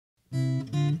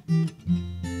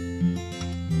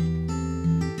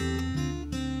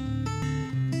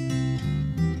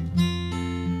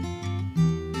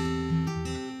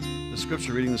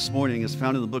scripture reading this morning is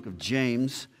found in the book of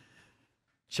James,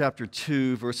 chapter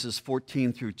 2, verses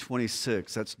 14 through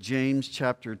 26. That's James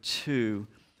chapter 2,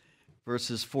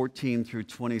 verses 14 through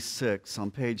 26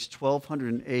 on page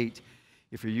 1208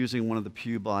 if you're using one of the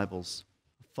Pew Bibles.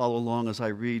 Follow along as I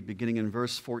read, beginning in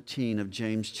verse 14 of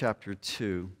James chapter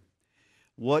 2.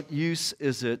 What use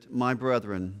is it, my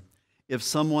brethren, if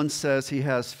someone says he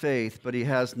has faith, but he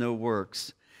has no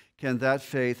works? Can that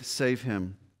faith save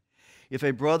him? If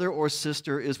a brother or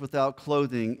sister is without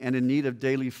clothing and in need of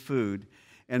daily food,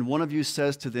 and one of you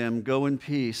says to them, "Go in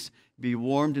peace, be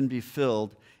warmed and be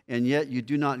filled," and yet you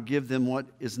do not give them what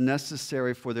is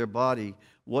necessary for their body,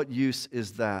 what use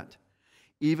is that?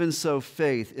 Even so,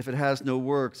 faith, if it has no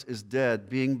works, is dead,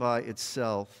 being by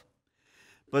itself.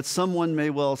 But someone may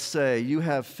well say, "You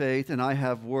have faith and I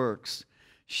have works.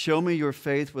 Show me your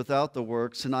faith without the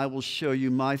works, and I will show you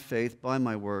my faith by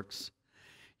my works."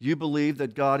 You believe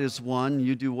that God is one,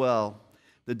 you do well.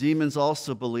 The demons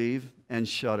also believe and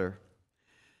shudder.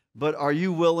 But are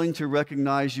you willing to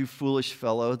recognize, you foolish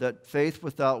fellow, that faith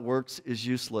without works is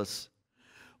useless?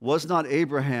 Was not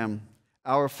Abraham,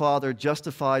 our father,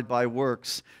 justified by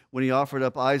works when he offered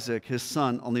up Isaac, his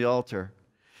son, on the altar?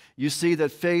 You see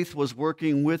that faith was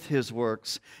working with his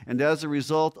works, and as a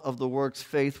result of the works,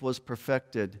 faith was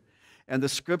perfected. And the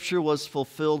scripture was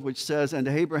fulfilled, which says, "And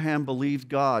Abraham believed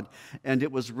God, and it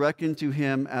was reckoned to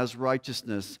him as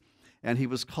righteousness, and he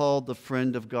was called the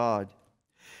friend of God."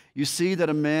 You see that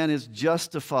a man is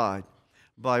justified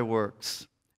by works,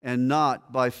 and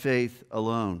not by faith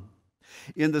alone.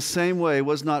 In the same way,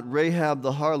 was not Rahab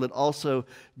the harlot also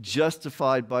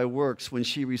justified by works when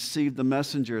she received the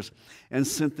messengers and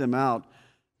sent them out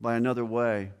by another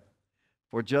way?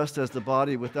 For just as the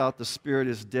body without the spirit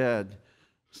is dead,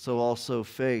 so also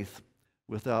faith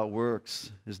without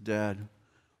works is dead.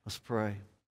 Let's pray.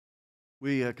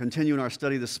 We continue in our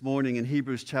study this morning in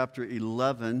Hebrews chapter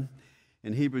 11.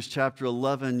 In Hebrews chapter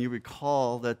 11, you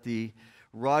recall that the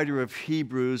writer of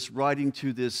Hebrews, writing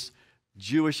to this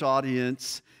Jewish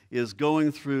audience, is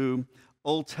going through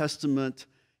Old Testament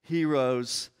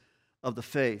heroes of the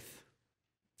faith.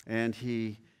 And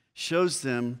he shows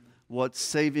them what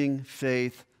saving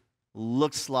faith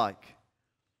looks like.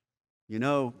 You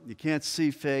know, you can't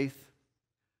see faith,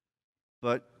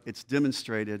 but it's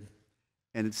demonstrated,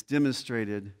 and it's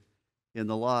demonstrated in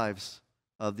the lives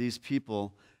of these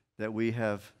people that we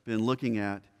have been looking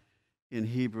at in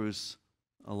Hebrews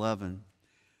 11.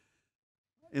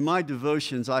 In my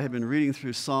devotions, I have been reading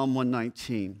through Psalm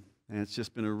 119, and it's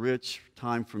just been a rich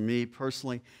time for me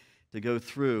personally to go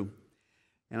through.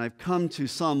 And I've come to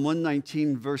Psalm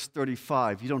 119, verse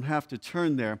 35. You don't have to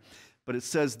turn there, but it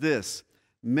says this: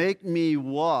 "Make me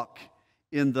walk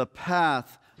in the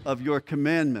path of your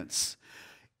commandments."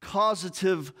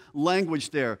 Causative language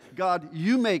there. God,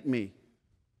 you make me.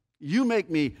 You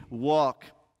make me walk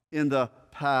in the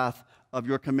path of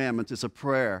your commandments. It's a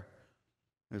prayer.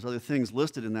 There's other things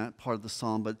listed in that part of the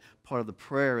psalm, but part of the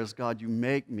prayer is, God, you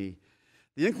make me.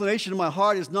 The inclination of my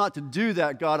heart is not to do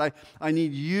that, God. I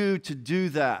need you to do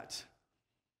that.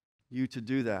 You to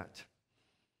do that.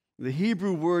 The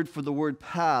Hebrew word for the word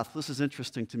path, this is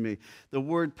interesting to me. The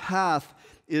word path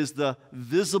is the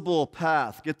visible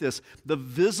path. Get this, the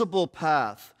visible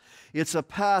path. It's a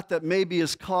path that maybe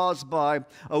is caused by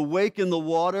a wake in the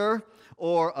water,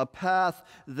 or a path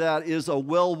that is a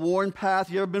well-worn path.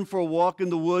 You ever been for a walk in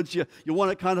the woods? You want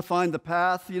to kind of find the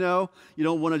path, you know? You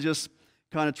don't want to just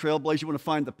kind of trailblaze. You want to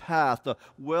find the path, the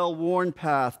well-worn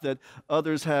path that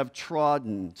others have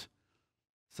trodden.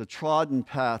 It's a trodden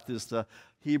path is the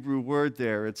Hebrew word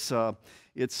there. It's not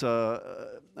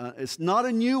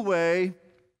a new way,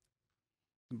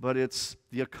 but it's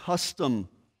the accustomed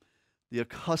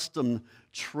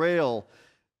trail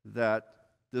that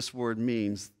this word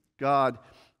means. God,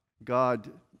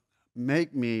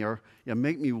 make me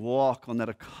walk on that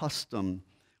accustomed,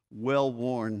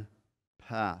 well-worn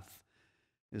path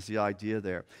is the idea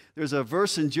there. There's a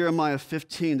verse in Jeremiah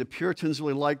 15. The Puritans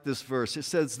really like this verse. It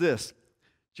says this.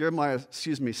 Jeremiah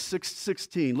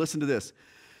 6:16. Listen to this.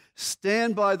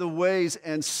 "Stand by the ways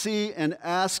and see and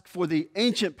ask for the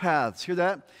ancient paths." Hear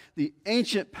that? The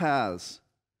ancient paths,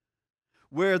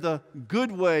 where the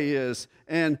good way is,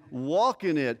 and walk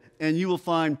in it, and you will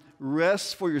find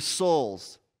rest for your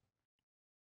souls.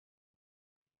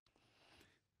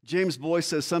 James Boyce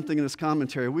says something in his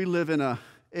commentary. We live in an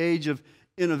age of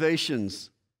innovations.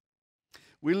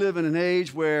 We live in an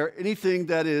age where anything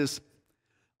that is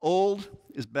old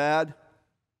is bad.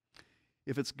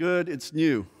 If it's good, it's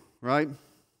new, right?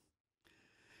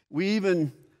 We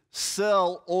even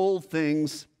sell old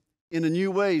things in a new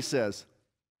way, he says.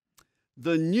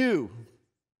 The new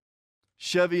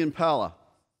Chevy Impala,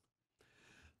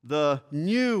 the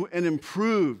new and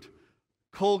improved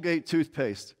Colgate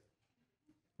toothpaste,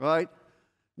 right?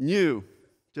 New,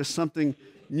 just something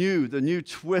new, the new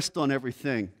twist on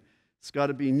everything. It's got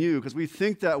to be new because we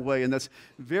think that way, and that's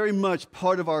very much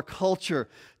part of our culture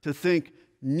to think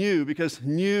new because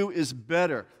new is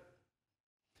better.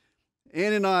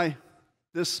 Ann and I,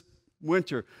 this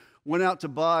winter, went out to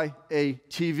buy a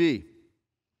TV.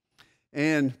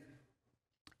 And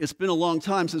it's been a long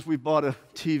time since we bought a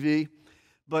TV,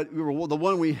 but the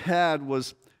one we had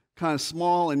was kind of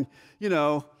small, and,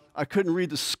 I couldn't read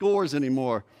the scores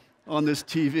anymore on this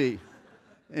TV.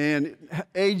 And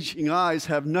aging eyes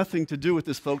have nothing to do with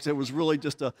this, folks. It was really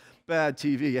just a bad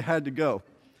TV. It had to go.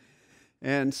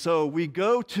 And so we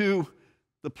go to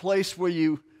the place where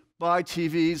you buy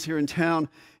TVs here in town,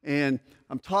 and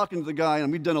I'm talking to the guy, and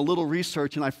we've done a little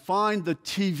research, and I find the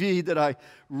TV that I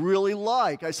really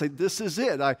like. I say, this is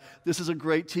it. This is a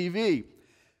great TV.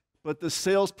 But the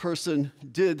salesperson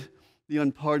did the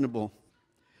unpardonable.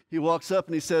 He walks up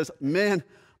and he says, man,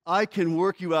 I can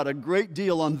work you out a great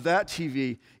deal on that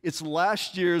TV. It's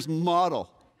last year's model.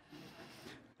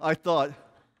 I thought,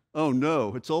 oh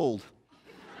no, it's old.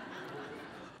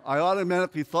 I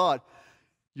automatically thought,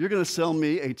 you're going to sell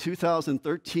me a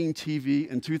 2013 TV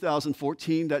in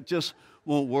 2014? That just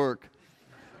won't work.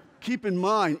 Keep in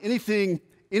mind, anything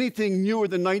newer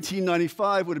than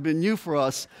 1995 would have been new for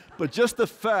us, but just the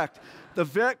fact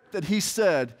that he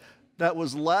said that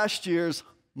was last year's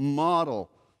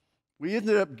model. We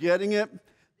ended up getting it,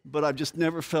 but I've just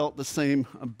never felt the same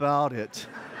about it.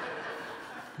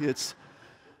 It's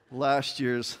last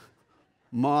year's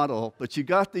model, but you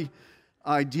got the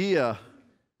idea.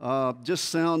 Just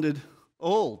sounded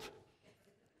old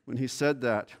when he said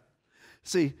that.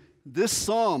 See, this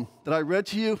psalm that I read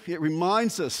to you, it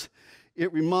reminds us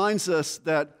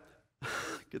that,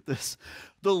 get this,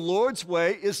 the Lord's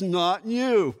way is not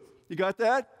new. You got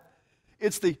that?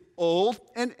 It's the old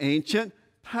and ancient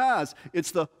paths.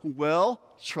 It's the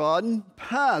well-trodden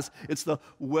paths. It's the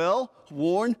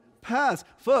well-worn paths.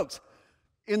 Folks,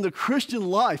 in the Christian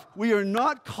life, we are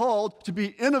not called to be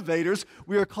innovators.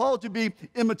 We are called to be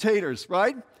imitators,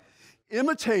 right?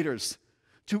 Imitators,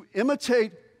 to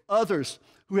imitate others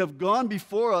who have gone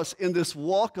before us in this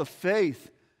walk of faith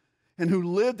and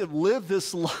who have lived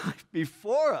this life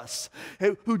before us,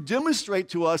 who demonstrate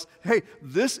to us, hey,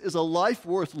 this is a life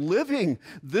worth living.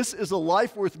 This is a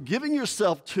life worth giving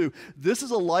yourself to. This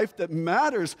is a life that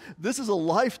matters. This is a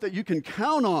life that you can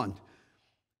count on.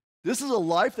 This is a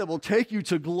life that will take you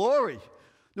to glory,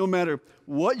 no matter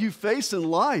what you face in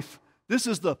life. This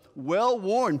is the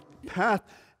well-worn path,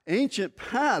 ancient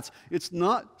paths. It's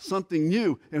not something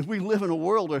new. And we live in a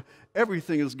world where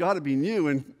everything has got to be new,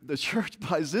 and the church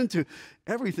buys into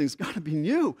everything's got to be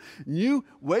new. New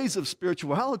ways of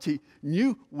spirituality,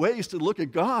 new ways to look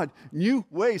at God, new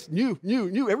ways, new,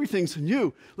 everything's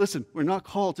new. Listen, we're not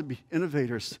called to be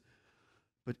innovators,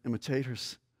 but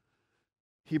imitators.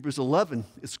 Hebrews 11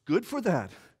 is good for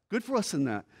that, good for us in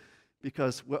that,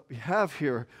 because what we have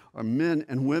here are men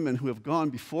and women who have gone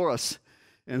before us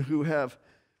and who have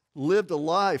lived a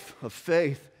life of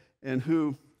faith and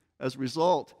who, as a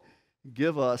result,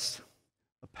 give us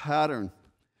a pattern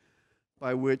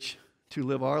by which to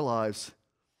live our lives.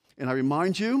 And I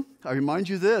remind you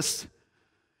this,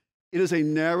 it is a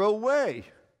narrow way.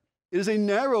 It is a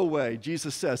narrow way,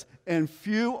 Jesus says, and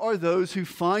few are those who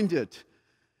find it.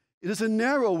 It is a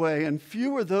narrow way, and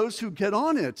few are those who get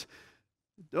on it.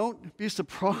 Don't be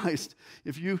surprised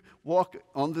if you walk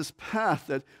on this path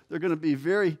that there are going to be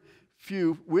very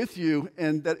few with you,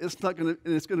 and that it's going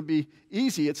to be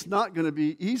easy. It's not going to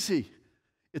be easy.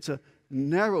 It's a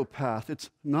narrow path. It's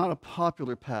not a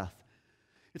popular path.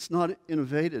 It's not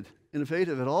innovative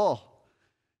at all.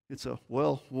 It's a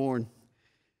well-worn,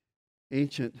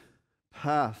 ancient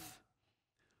path.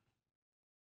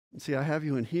 And see, I have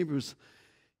you in Hebrews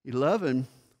 11,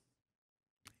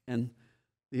 and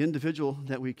the individual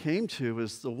that we came to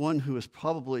is the one who is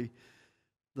probably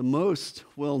the most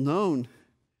well-known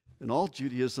in all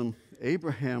Judaism,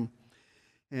 Abraham.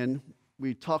 And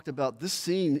we talked about this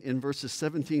scene in verses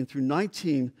 17 through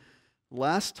 19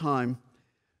 last time,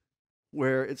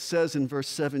 where it says in verse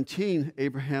 17,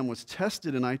 Abraham was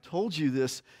tested, and I told you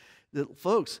this, that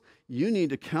folks, you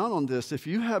need to count on this. If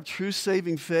you have true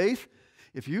saving faith,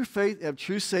 if you have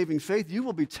true saving faith, you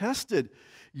will be tested.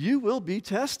 You will be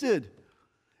tested.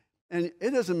 And it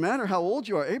doesn't matter how old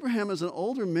you are. Abraham is an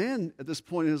older man at this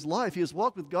point in his life. He has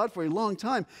walked with God for a long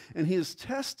time, and he is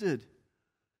tested.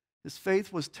 His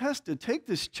faith was tested. Take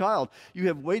this child you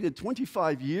have waited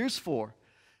 25 years for.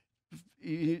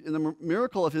 in the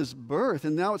miracle of his birth,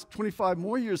 and now it's 25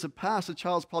 more years have passed. The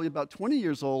child's probably about 20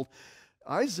 years old.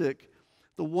 Isaac,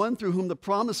 the one through whom the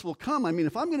promise will come. I mean,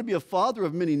 if I'm going to be a father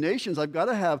of many nations, I've got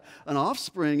to have an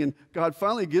offspring, and God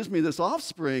finally gives me this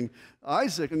offspring,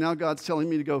 Isaac, and now God's telling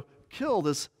me to go kill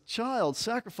this child,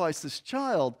 sacrifice this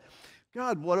child.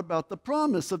 God, what about the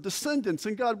promise of descendants?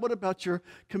 And God, what about your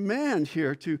command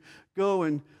here to go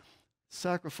and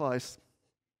sacrifice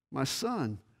my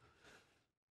son?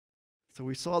 So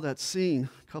we saw that scene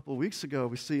a couple of weeks ago.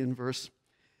 We see in verse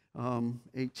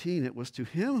 18, it was to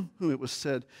him whom it was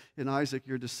said, in Isaac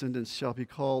your descendants shall be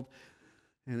called.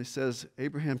 And it says,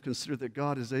 Abraham considered that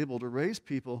God is able to raise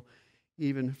people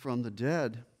even from the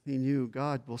dead. He knew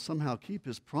God will somehow keep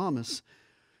his promise.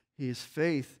 His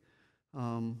faith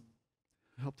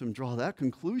helped him draw that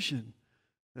conclusion,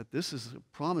 that this is a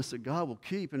promise that God will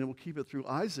keep, and it will keep it through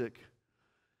Isaac.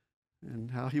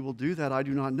 And how he will do that, I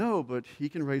do not know, but he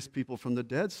can raise people from the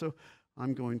dead, so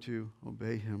I'm going to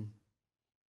obey him.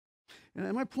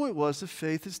 And my point was, the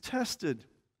faith is tested.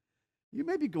 You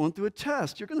may be going through a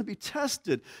test. You're going to be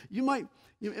tested.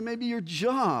 It may be your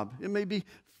job. It may be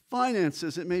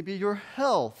finances. It may be your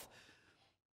health.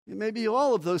 It may be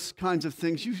all of those kinds of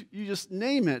things. You just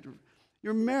name it.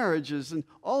 Your marriages and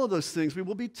all of those things. We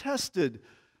will be tested.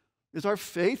 Is our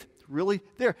faith really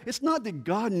there? It's not that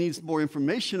God needs more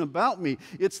information about me.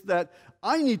 It's that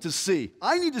I need to see.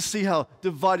 I need to see how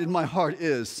divided my heart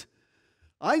is.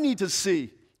 I need to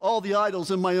see all the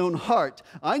idols in my own heart.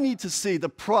 I need to see the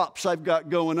props I've got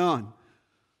going on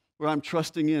where I'm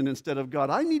trusting in instead of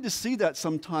God. I need to see that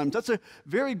sometimes. That's a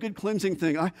very good cleansing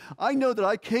thing. I know that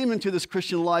I came into this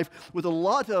Christian life with a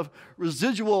lot of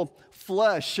residual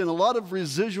flesh and a lot of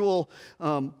residual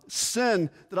sin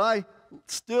that I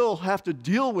still have to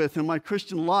deal with in my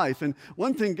Christian life. And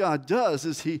one thing God does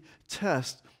is he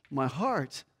tests my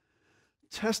heart.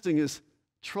 Testing is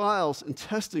trials, and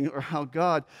testing are how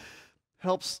God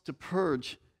helps to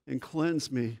purge and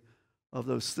cleanse me of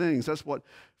those things. That's what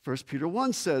 1 Peter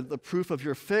 1 said, the proof of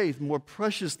your faith, more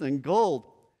precious than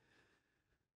gold,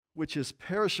 which is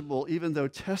perishable, even though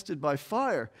tested by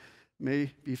fire,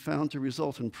 may be found to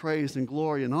result in praise and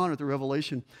glory and honor, the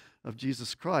revelation of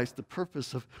Jesus Christ. The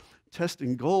purpose of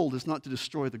testing gold is not to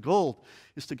destroy the gold,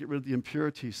 it's to get rid of the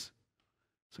impurities.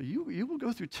 So you will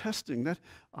go through testing. That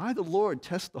I, the Lord,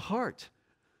 test the heart.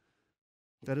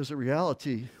 That is a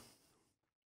reality.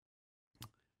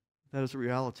 That is a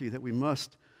reality that we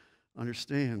must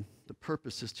understand. The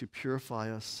purpose is to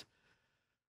purify us.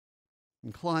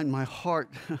 Incline my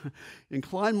heart.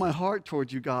 Incline my heart toward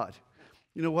you, God.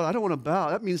 You know what? I don't want to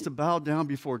bow. That means to bow down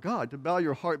before God, to bow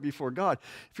your heart before God.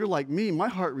 If you're like me, my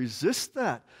heart resists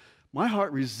that. My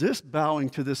heart resists bowing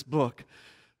to this book,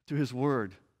 to his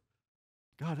word.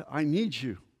 God, I need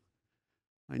you.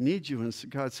 I need you. And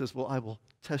God says, well, I will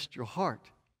test your heart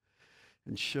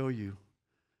and show you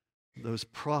those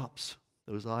props,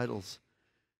 those idols,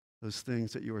 those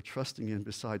things that you are trusting in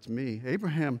besides me.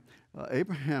 Abraham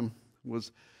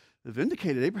was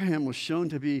vindicated. Abraham was shown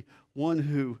to be one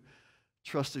who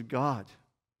trusted God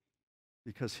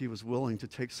because he was willing to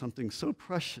take something so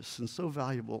precious and so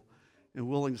valuable and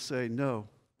willing to say, no,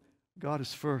 God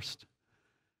is first.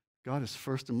 God is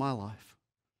first in my life.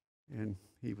 And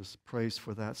he was praised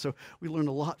for that. So we learned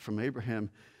a lot from Abraham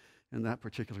in that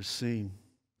particular scene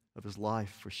of his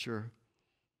life, for sure.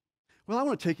 Well, I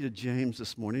want to take you to James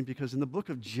this morning because in the book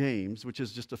of James, which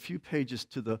is just a few pages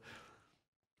to the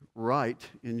right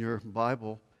in your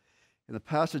Bible, in the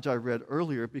passage I read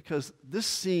earlier, because this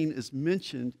scene is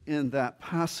mentioned in that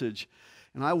passage,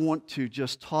 and I want to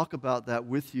just talk about that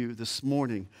with you this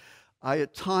morning. I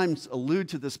at times allude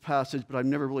to this passage, but I've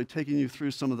never really taken you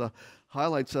through some of the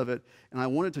highlights of it, and I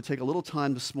wanted to take a little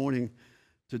time this morning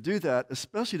to do that,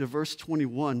 especially to verse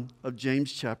 21 of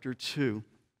James chapter 2.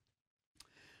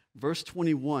 Verse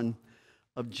 21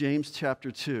 of James chapter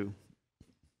 2.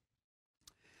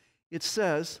 It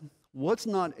says, was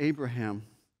not Abraham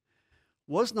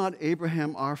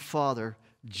our father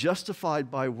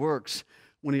justified by works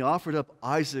when he offered up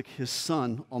Isaac his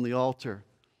son on the altar?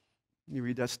 You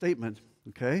read that statement,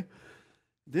 okay?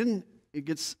 Then it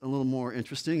gets a little more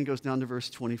interesting. It goes down to verse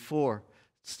 24.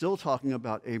 Still talking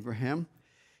about Abraham.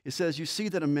 It says, you see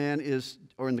that a man is,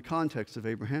 or in the context of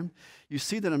Abraham, you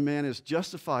see that a man is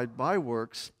justified by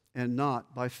works and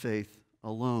not by faith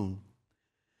alone.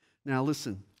 Now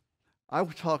listen, I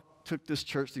took this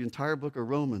church the entire book of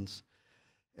Romans,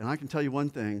 and I can tell you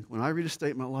one thing. When I read a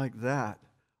statement like that,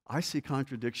 I see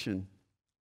contradiction.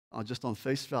 Just on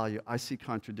face value, I see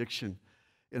contradiction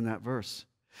in that verse.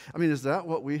 I mean, is that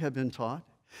what we have been taught?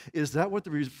 Is that what the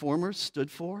Reformers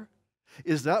stood for?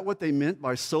 Is that what they meant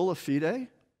by sola fide?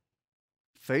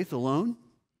 Faith alone?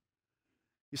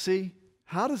 You see,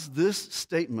 how does this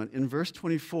statement in verse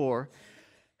 24,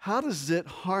 how does it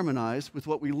harmonize with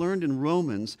what we learned in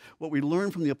Romans, what we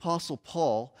learned from the Apostle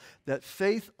Paul, that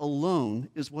faith alone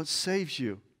is what saves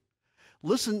you?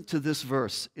 Listen to this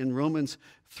verse in Romans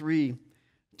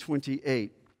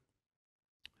 3:28.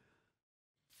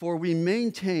 For we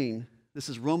maintain, this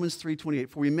is Romans 3:28,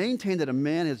 for we maintain that a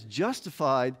man is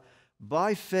justified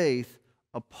by faith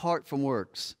apart from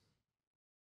works.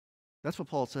 That's what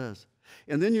Paul says.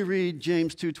 And then you read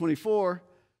James 2:24,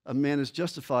 a man is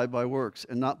justified by works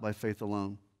and not by faith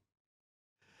alone.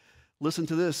 Listen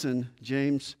to this in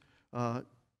James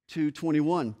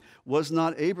 2:21. Was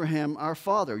not Abraham our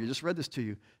father, you just read this to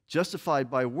you, justified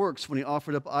by works when he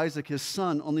offered up Isaac his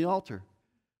son on the altar?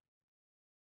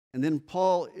 And then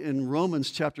Paul in Romans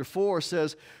chapter 4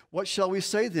 says, what shall we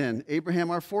say then?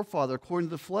 Abraham our forefather according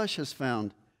to the flesh has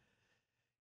found.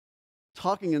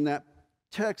 Talking in that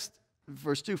text,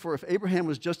 verse 2, for if Abraham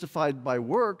was justified by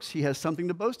works, he has something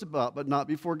to boast about, but not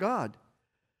before God.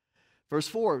 Verse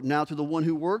 4, now to the one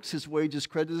who works, his wage is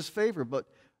credited as favor, but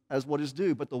as what is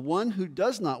due. But the one who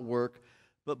does not work,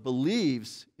 but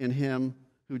believes in him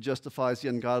who justifies the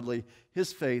ungodly,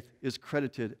 his faith is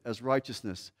credited as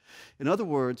righteousness. In other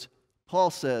words, Paul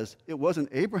says it wasn't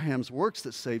Abraham's works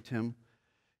that saved him,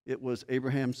 it was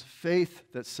Abraham's faith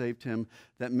that saved him,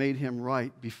 that made him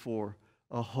right before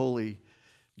a holy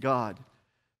God.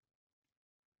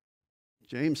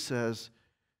 James says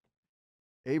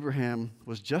Abraham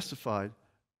was justified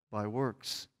by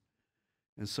works.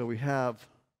 And so we have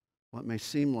what may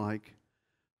seem like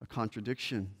a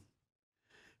contradiction.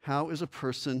 How is a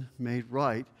person made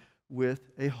right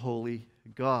with a holy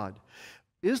God?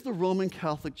 Is the Roman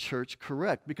Catholic Church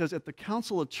correct? Because at the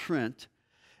Council of Trent,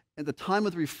 at the time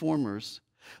of the Reformers,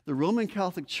 the Roman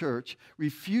Catholic Church,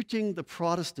 refuting the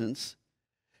Protestants,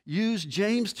 used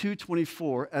James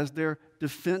 2:24 as their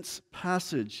defense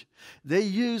passage. They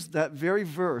used that very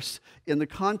verse in the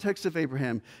context of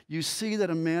Abraham. You see that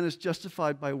a man is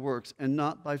justified by works and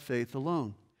not by faith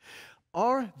alone.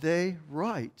 Are they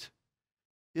right?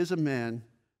 Is a man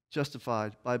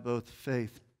justified by both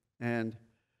faith and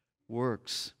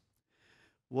works?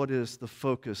 What is the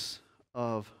focus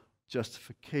of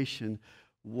justification?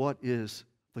 What is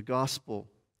the gospel?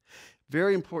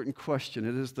 Very important question.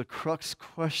 It is the crux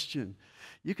question.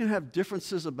 You can have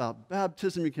differences about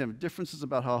baptism. You can have differences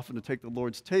about how often to take the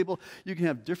Lord's table. You can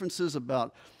have differences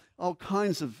about all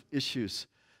kinds of issues,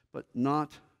 but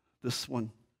not this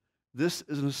one. This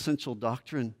is an essential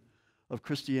doctrine of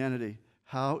Christianity.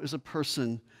 How is a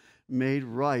person made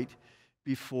right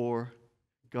before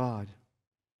God?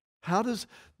 How does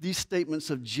these statements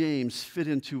of James fit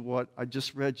into what I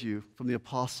just read you from the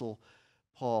Apostle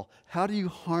Paul? How do you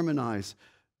harmonize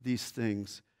these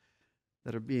things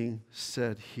that are being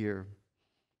said here?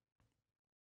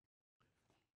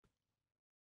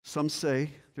 Some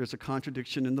say there's a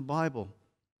contradiction in the Bible,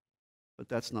 but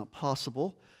that's not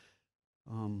possible.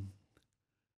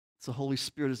 It's the Holy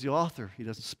Spirit is the author. He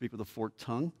doesn't speak with a forked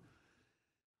tongue.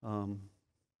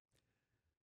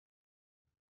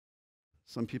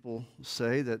 Some people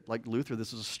say that, like Luther,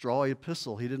 this is a strawy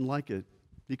epistle. He didn't like it.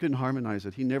 He couldn't harmonize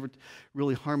it. He never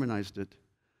really harmonized it.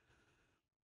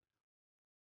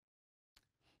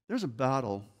 There's a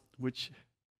battle which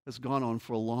has gone on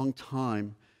for a long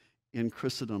time in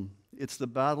Christendom. It's the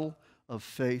battle of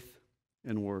faith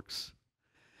and works.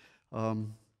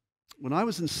 When I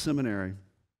was in seminary,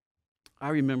 I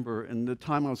remember in the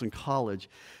time I was in college,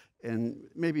 and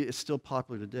maybe it's still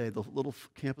popular today, the little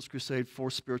Campus Crusade 4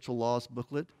 Spiritual Laws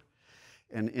booklet,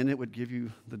 and in it would give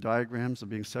you the diagrams of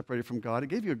being separated from God. It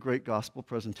gave you a great gospel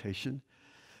presentation,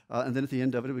 and then at the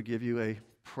end of it, it would give you a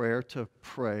prayer to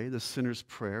pray, the sinner's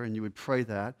prayer, and you would pray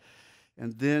that.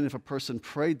 And then if a person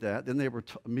prayed that, then they were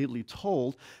immediately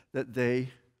told that they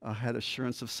had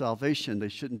assurance of salvation. They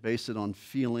shouldn't base it on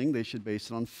feeling. They should base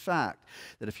it on fact.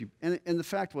 That if you, and the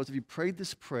fact was, if you prayed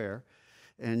this prayer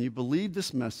and you believed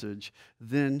this message,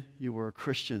 then you were a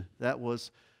Christian. That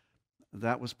was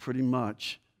pretty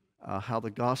much how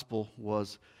the gospel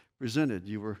was presented.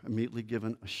 You were immediately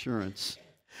given assurance.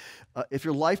 If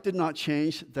your life did not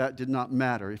change, that did not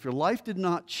matter. If your life did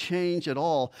not change at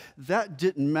all, that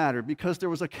didn't matter because there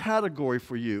was a category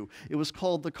for you. It was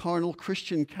called the carnal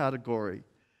Christian category.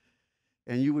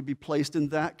 And you would be placed in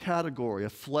that category, a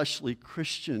fleshly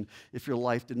Christian, if your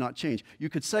life did not change. You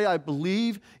could say, I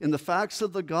believe in the facts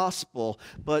of the gospel,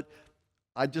 but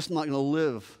I'm just not going to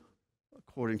live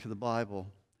according to the Bible.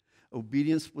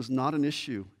 Obedience was not an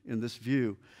issue in this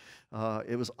view.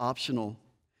 It was optional.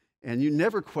 And you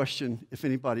never question if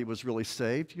anybody was really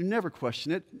saved. You never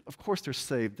question it. Of course they're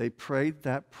saved. They prayed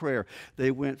that prayer. They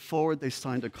went forward. They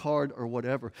signed a card or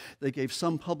whatever. They gave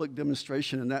some public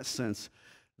demonstration in that sense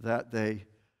that they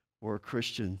were a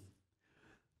Christian.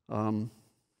 When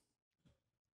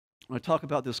I talk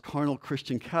about this carnal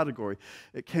Christian category,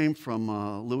 it came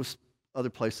from Lewis,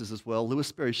 other places as well. Lewis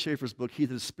Sperry Schaeffer's book, He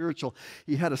That Is Spiritual,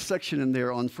 he had a section in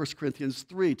there on 1 Corinthians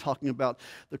 3 talking about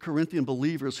the Corinthian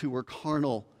believers who were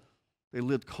carnal. They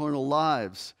lived carnal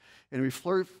lives. And he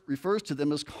refers to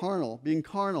them as carnal, being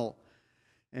carnal.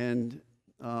 And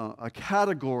a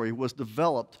category was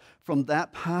developed from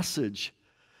that passage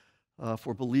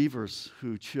for believers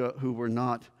who were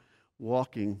not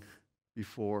walking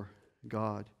before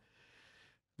God.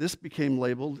 This became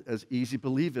labeled as easy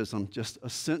believism, just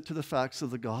assent to the facts of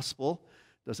the gospel.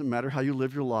 Doesn't matter how you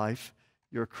live your life,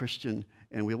 you're a Christian,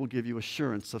 and we will give you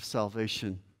assurance of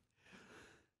salvation.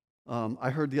 I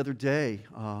heard the other day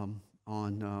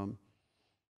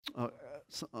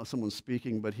someone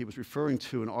speaking, but he was referring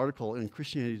to an article in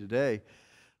Christianity Today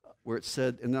where it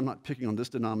said, and I'm not picking on this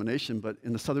denomination, but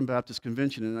in the Southern Baptist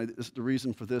Convention, and the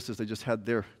reason for this is they just had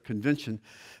their convention,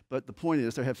 but the point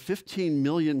is they have 15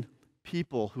 million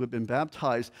people who have been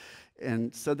baptized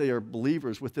and said they are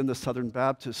believers within the Southern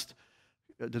Baptist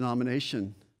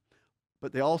denomination.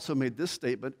 But they also made this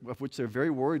statement, of which they're very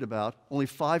worried about: only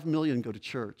 5 million go to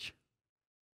church.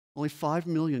 Only 5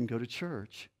 million go to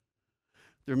church.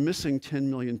 They're missing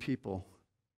 10 million people.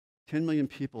 10 million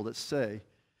people that say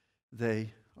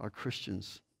they are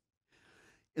Christians.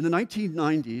 In the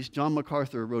 1990s, John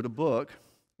MacArthur wrote a book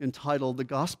entitled The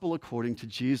Gospel According to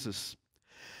Jesus.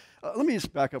 Let me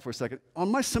just back up for a second.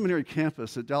 On my seminary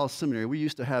campus at Dallas Seminary, we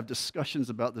used to have discussions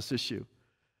about this issue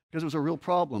because it was a real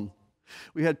problem.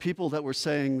 We had people that were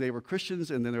saying they were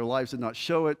Christians and then their lives did not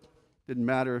show it. Didn't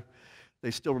matter. They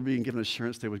still were being given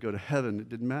assurance they would go to heaven. It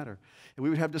didn't matter. And we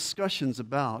would have discussions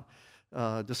about,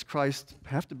 does Christ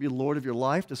have to be Lord of your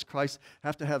life? Does Christ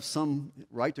have to have some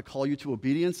right to call you to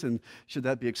obedience? And should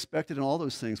that be expected? And all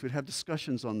those things. We'd have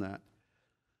discussions on that.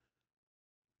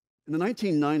 In the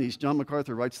 1990s, John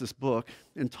MacArthur writes this book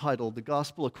entitled The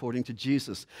Gospel According to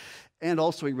Jesus. And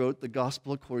also he wrote The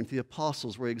Gospel According to the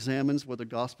Apostles, where he examines what the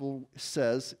gospel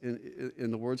says in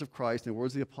the words of Christ and the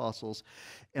words of the apostles.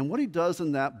 And what he does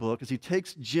in that book is he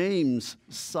takes James'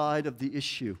 side of the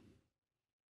issue.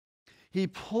 He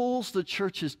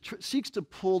seeks to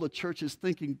pull the church's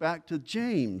thinking back to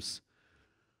James.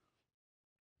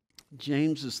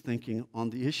 James's thinking on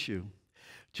the issue,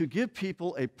 to give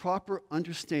people a proper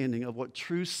understanding of what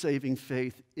true saving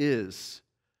faith is.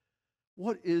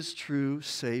 What is true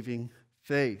saving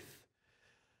faith?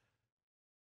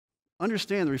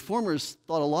 Understand, the Reformers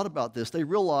thought a lot about this. They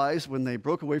realized when they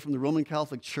broke away from the Roman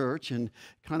Catholic Church and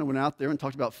kind of went out there and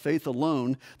talked about faith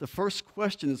alone, the first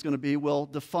question is going to be, well,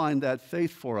 define that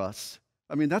faith for us.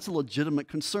 I mean, that's a legitimate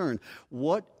concern.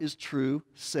 What is true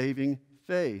saving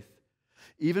faith?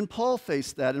 Even Paul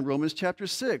faced that in Romans chapter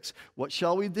 6. What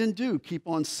shall we then do? Keep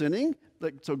on sinning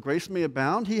so grace may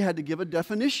abound? He had to give a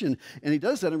definition. And he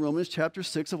does that in Romans chapter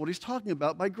 6 of what he's talking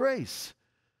about by grace.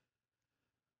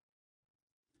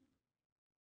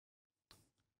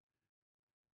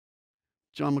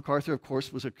 John MacArthur, of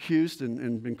course, was accused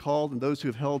and been called, and those who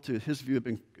have held to his view have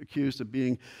been accused of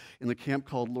being in the camp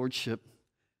called Lordship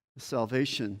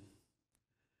Salvation.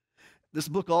 This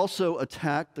book also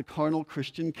attacked the carnal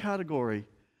Christian category.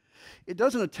 It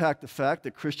doesn't attack the fact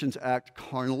that Christians act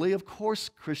carnally. Of course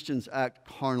Christians act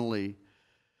carnally.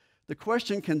 The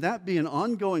question, can that be an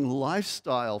ongoing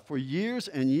lifestyle for years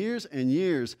and years and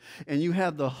years, and you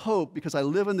have the hope, because I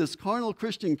live in this carnal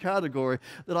Christian category,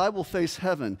 that I will face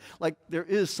heaven? Like there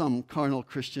is some carnal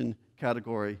Christian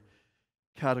category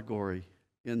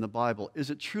in the Bible. Is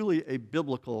it truly a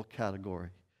biblical category,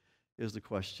 is the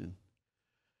question.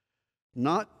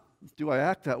 Not, do I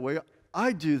act that way?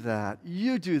 I do that.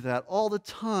 You do that all the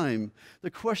time.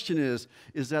 The question is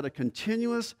that a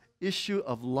continuous issue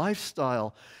of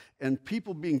lifestyle and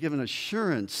people being given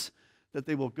assurance that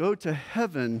they will go to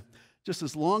heaven just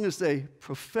as long as they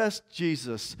profess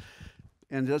Jesus,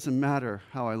 and it doesn't matter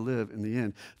how I live in the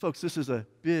end. Folks, this is a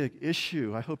big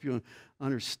issue. I hope you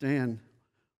understand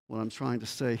what I'm trying to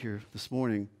say here this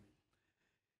morning.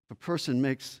 If a person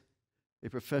makes a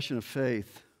profession of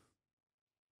faith,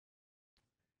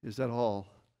 is that all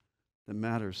that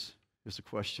matters, is the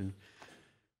question.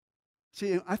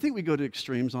 See, I think we go to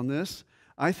extremes on this.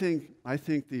 I think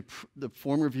the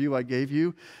former view I gave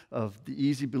you of the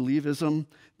easy believism,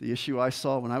 the issue I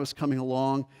saw when I was coming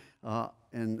along,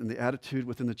 and the attitude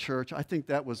within the church, I think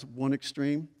that was one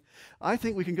extreme. I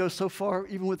think we can go so far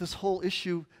even with this whole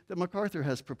issue that MacArthur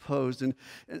has proposed, and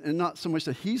not so much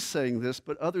that he's saying this,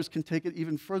 but others can take it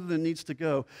even further than it needs to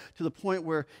go, to the point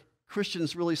where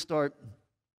Christians really start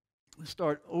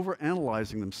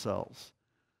overanalyzing themselves.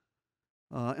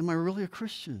 Am I really a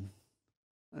Christian?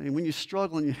 I mean, when you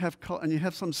struggle and you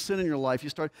have some sin in your life, you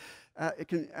start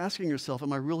asking yourself,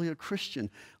 am I really a Christian?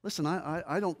 Listen,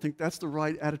 I don't think that's the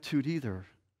right attitude either.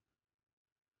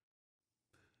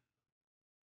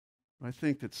 I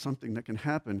think that's something that can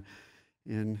happen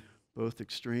in both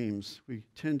extremes. We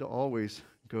tend to always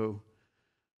go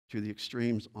to the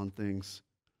extremes on things.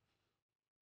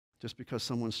 Just because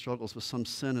someone struggles with some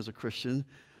sin as a Christian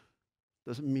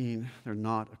doesn't mean they're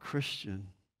not a Christian.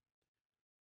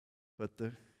 But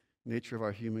the nature of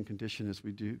our human condition is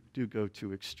we do go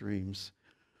to extremes.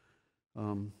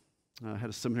 I had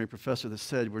a seminary professor that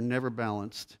said we're never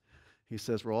balanced. He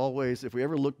says we're always, if we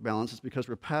ever look balanced, it's because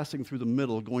we're passing through the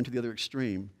middle, going to the other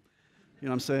extreme. You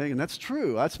know what I'm saying? And that's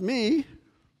true. That's me.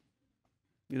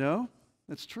 You know?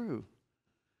 That's true.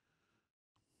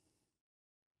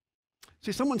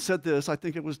 See, someone said this, I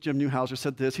think it was Jim Newhouser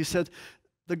said this. He said,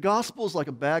 the gospel is like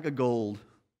a bag of gold.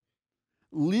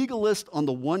 Legalists on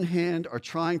the one hand are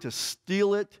trying to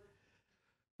steal it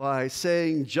by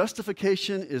saying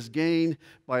justification is gained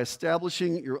by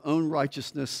establishing your own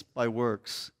righteousness by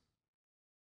works.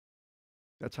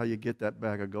 That's how you get that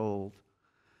bag of gold.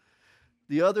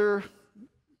 The other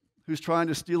who's trying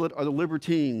to steal it are the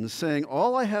libertines, saying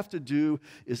all I have to do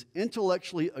is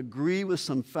intellectually agree with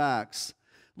some facts,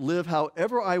 live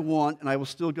however I want, and I will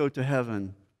still go to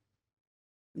heaven.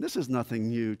 And this is nothing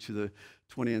new to the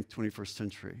 20th and 21st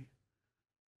century.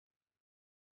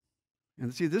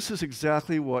 And see, this is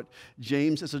exactly what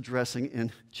James is addressing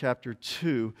in chapter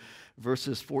 2,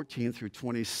 verses 14 through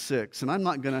 26. And I'm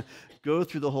not going to go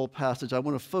through the whole passage. I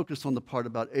want to focus on the part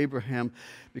about Abraham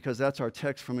because that's our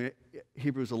text from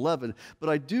Hebrews 11. But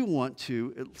I do want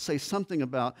to say something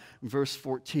about verse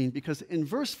 14 because in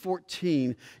verse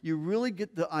 14, you really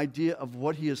get the idea of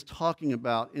what he is talking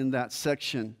about in that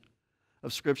section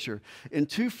of Scripture. In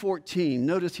 2:14,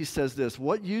 notice he says this,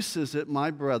 what use is it, my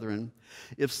brethren,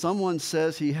 if someone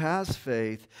says he has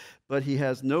faith, but he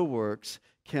has no works,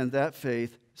 can that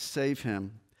faith save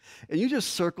him? And you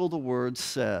just circle the word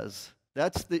says.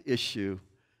 That's the issue,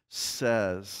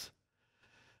 says.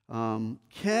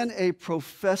 Can a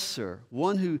professor,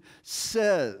 one who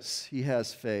says he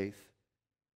has faith,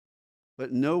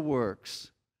 but no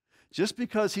works, just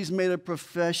because he's made a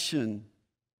profession,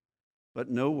 but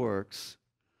no works,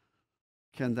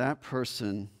 can that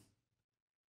person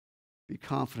be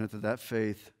confident that that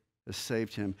faith has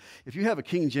saved him? If you have a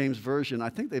King James Version, I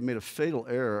think they've made a fatal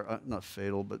error, not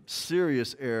fatal, but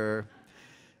serious error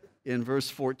in verse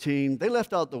 14. They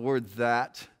left out the word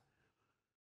that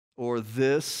or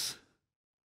this.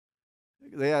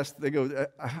 They go,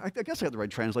 I guess I have the right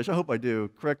translation. I hope I do.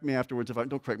 Correct me afterwards.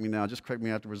 Don't correct me now. Just correct me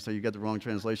afterwards and say you got the wrong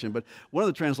translation. But one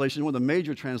of the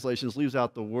major translations leaves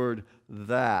out the word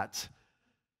that.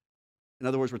 In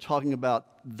other words, we're talking about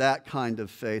that kind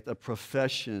of faith, a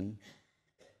profession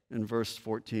in verse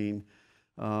 14.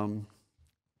 And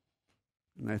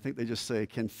I think they just say,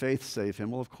 can faith save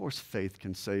him? Well, of course faith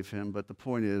can save him. But the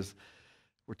point is,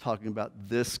 we're talking about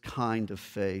this kind of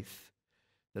faith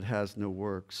that has no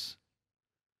works.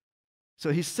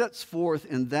 So he sets forth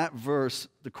in that verse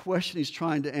the question he's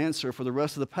trying to answer for the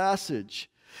rest of the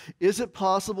passage. Is it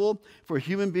possible for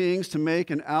human beings to make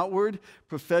an outward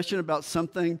profession about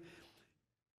something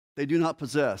they do not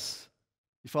possess?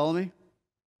 You follow me?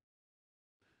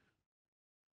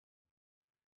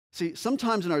 See,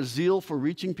 sometimes in our zeal for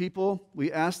reaching people,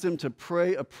 we ask them to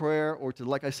pray a prayer or to,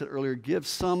 like I said earlier, give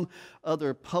some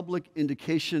other public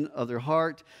indication of their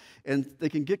heart, and they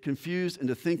can get confused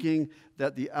into thinking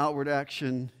that the outward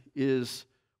action is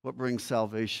what brings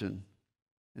salvation.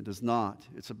 It does not.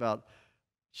 It's about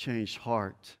changed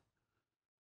heart.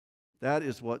 That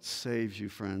is what saves you,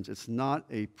 friends. It's not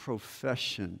a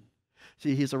profession.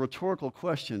 See, he's a rhetorical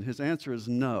question. His answer is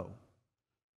no.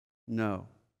 No.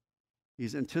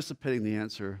 He's anticipating the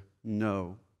answer,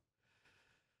 no.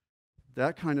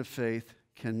 That kind of faith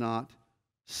cannot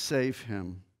save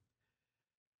him.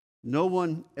 No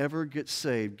one ever gets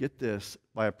saved, get this,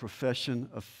 by a profession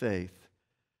of faith.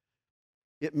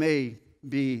 It may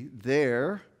be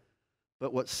there,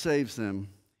 but what saves them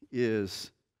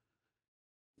is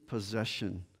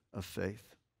possession of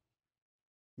faith.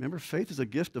 Remember, faith is a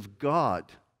gift of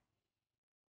God.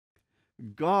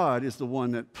 God is the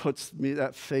one that puts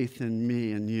that faith in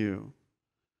me and you.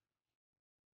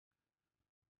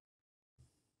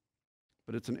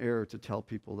 But it's an error to tell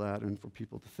people that and for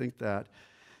people to think that.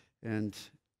 And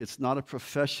It's not a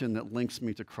profession that links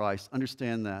me to Christ.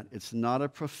 Understand that. It's not a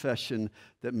profession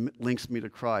that links me to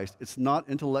Christ. It's not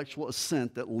intellectual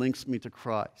assent that links me to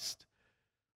Christ.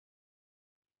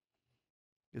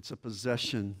 It's a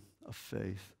possession of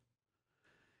faith.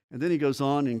 And then he goes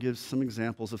on and gives some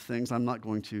examples of things. I'm not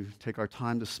going to take our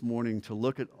time this morning to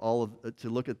look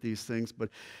at these things, but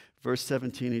verse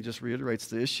 17, he just reiterates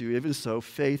the issue. Even so,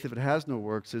 faith, if it has no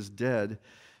works, is dead,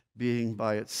 being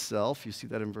by itself. You see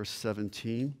that in verse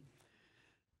 17.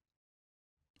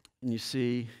 And you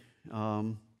see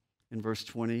in verse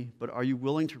 20, but are you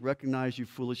willing to recognize, you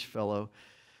foolish fellow,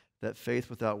 that faith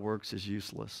without works is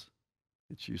useless?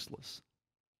 It's useless.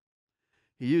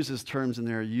 He uses terms in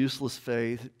there, useless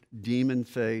faith, demon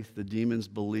faith. The demons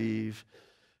believe,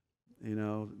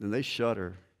 and they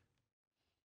shudder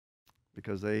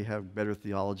because they have better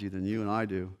theology than you and I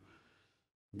do.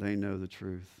 They know the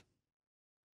truth.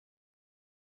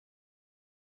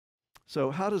 So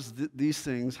how does these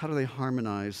things, how do they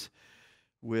harmonize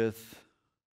with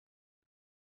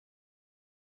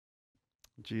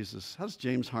Jesus? How does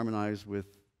James harmonize with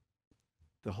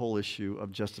the whole issue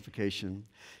of justification?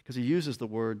 Because he uses the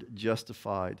word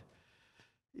justified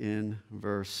in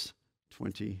verse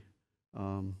 21.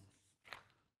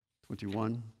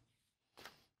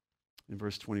 In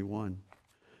verse 21,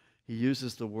 he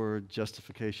uses the word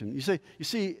justification. You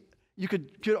see, you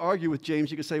could argue with James.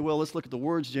 You could say, well, let's look at the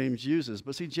words James uses.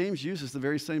 But see, James uses the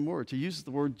very same words. He uses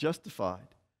the word justified.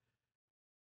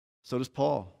 So does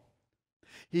Paul.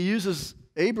 He uses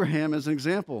Abraham as an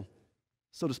example.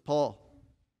 So does Paul.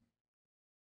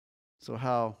 So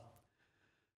how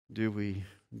do we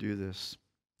do this?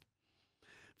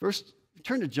 First,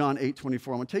 turn to John 8:24.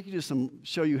 I'm going to take you to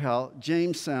show you how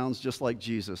James sounds just like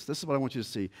Jesus. This is what I want you to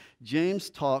see. James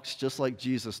talks just like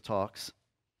Jesus talks.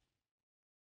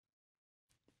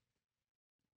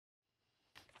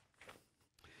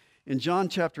 In John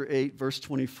chapter 8, verse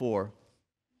 24,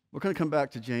 we're going to come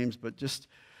back to James, but just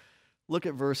look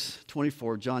at verse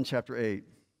 24, John chapter 8.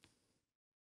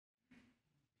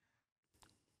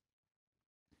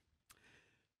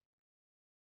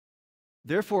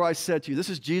 Therefore I said to you,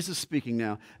 this is Jesus speaking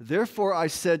now, therefore I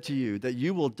said to you that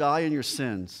you will die in your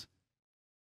sins.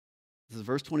 This is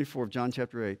verse 24 of John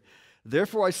chapter 8.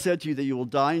 Therefore I said to you that you will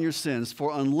die in your sins,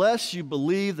 for unless you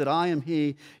believe that I am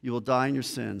He, you will die in your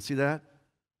sins. See that?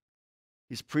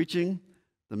 He's preaching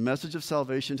the message of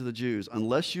salvation to the Jews.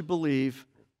 Unless you believe,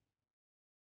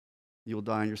 you will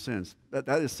die in your sins. That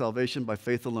is salvation by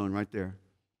faith alone right there.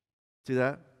 See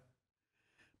that?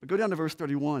 But go down to verse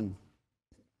 31.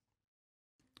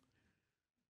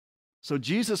 So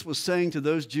Jesus was saying to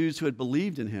those Jews who had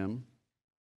believed in him,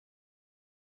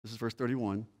 this is verse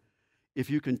 31, if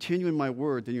you continue in my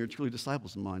word, then you're truly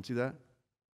disciples of mine. See that?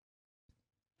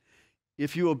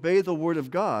 If you obey the word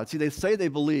of God, see, they say they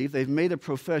believe, they've made a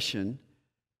profession.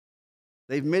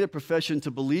 They've made a profession to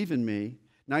believe in me.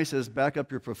 Now he says, back up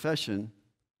your profession,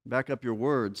 back up your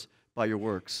words by your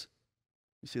works.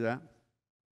 You see that?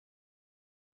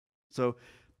 So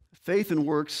faith and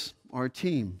works are a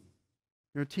team.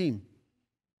 They're a team.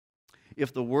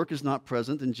 If the work is not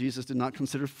present, then Jesus did not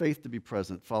consider faith to be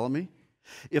present. Follow me?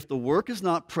 If the work is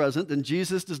not present, then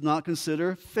Jesus does not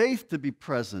consider faith to be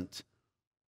present.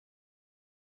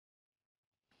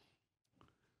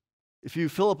 If you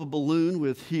fill up a balloon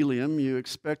with helium, you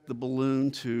expect the balloon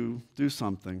to do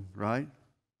something, right?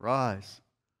 Rise.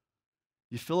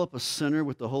 You fill up a sinner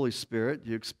with the Holy Spirit,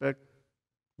 you expect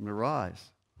him to rise.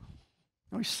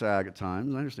 We sag at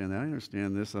times. I understand that. I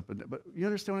understand this up and down. But you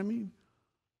understand what I mean?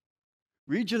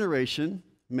 Regeneration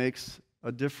makes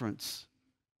a difference,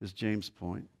 is James'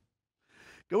 point.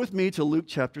 Go with me to Luke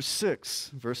chapter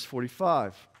 6, verse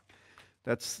 45.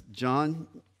 That's John.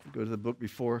 Go to the book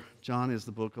before John is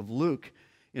the book of Luke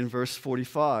in verse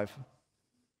 45.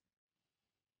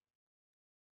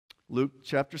 Luke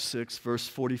chapter 6, verse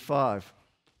 45.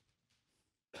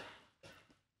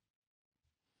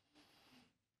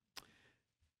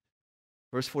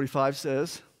 Verse 45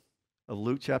 says, of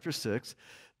Luke chapter 6,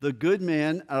 the good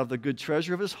man out of the good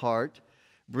treasure of his heart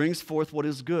brings forth what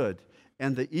is good,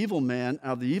 and the evil man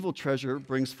out of the evil treasure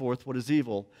brings forth what is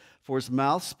evil, for his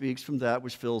mouth speaks from that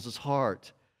which fills his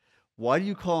heart. Why do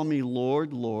you call me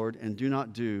Lord, Lord, and do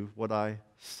not do what I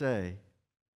say?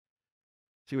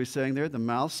 See what he's saying there? The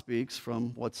mouth speaks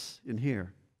from what's in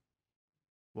here.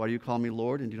 Why do you call me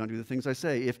Lord and do not do the things I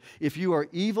say? If you are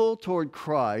evil toward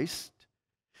Christ,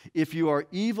 if you are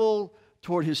evil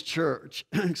toward his church,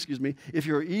 if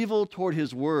you're evil toward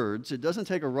his words, it doesn't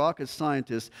take a rocket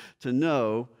scientist to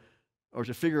know or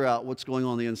to figure out what's going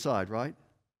on the inside, right?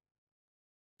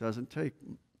 Doesn't take.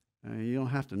 You don't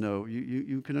have to know.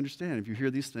 You can understand. If you hear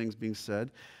these things being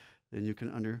said, then you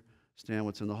can understand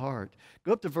what's in the heart.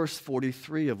 Go up to verse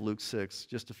 43 of Luke 6,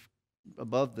 just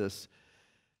above this.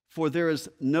 For there is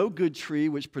no good tree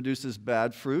which produces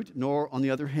bad fruit, nor, on the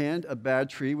other hand, a bad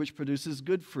tree which produces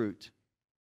good fruit.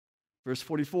 Verse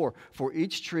 44, for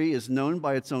each tree is known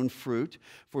by its own fruit,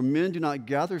 for men do not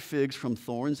gather figs from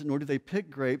thorns, nor do they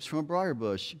pick grapes from a briar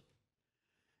bush.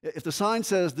 If the sign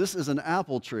says this is an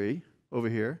apple tree over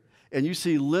here, and you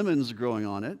see lemons growing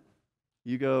on it,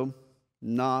 you go,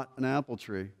 not an apple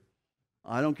tree.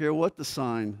 I don't care what the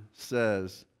sign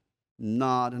says,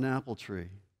 not an apple tree.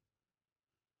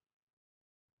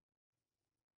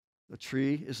 The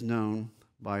tree is known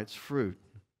by its fruit.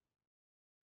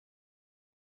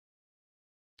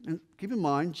 And keep in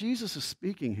mind, Jesus is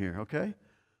speaking here, okay?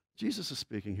 Jesus is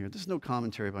speaking here. This is no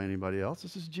commentary by anybody else.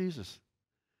 This is Jesus.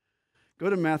 Go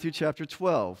to Matthew chapter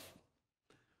 12,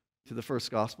 to the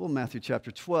first gospel, Matthew chapter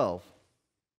 12.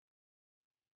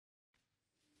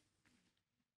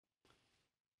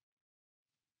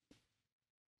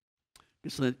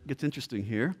 It gets interesting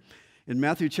here. In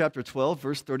Matthew chapter 12,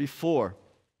 verse 34.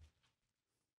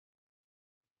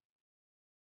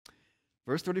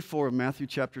 Verse 34 of Matthew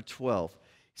chapter 12.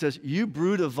 He says, you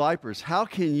brood of vipers, how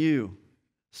can you,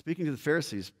 speaking to the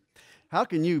Pharisees, how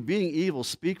can you, being evil,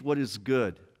 speak what is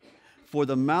good? For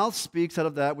the mouth speaks out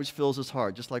of that which fills his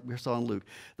heart, just like we saw in Luke.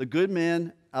 The good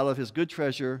man out of his good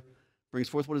treasure brings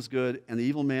forth what is good, and the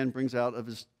evil man brings out of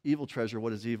his evil treasure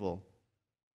what is evil.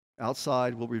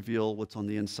 Outside will reveal what's on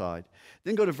the inside.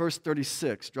 Then go to verse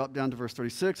 36. Drop down to verse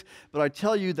 36. But I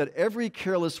tell you that every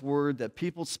careless word that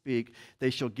people speak, they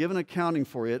shall give an accounting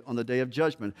for it on the day of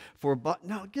judgment.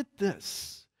 Now get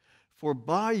this. For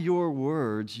by your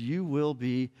words you will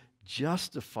be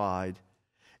justified,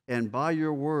 and by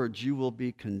your words you will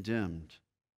be condemned.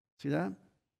 See that?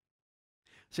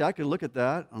 See, I could look at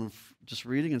that, I'm just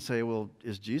reading and say, well,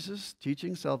 is Jesus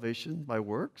teaching salvation by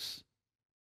works?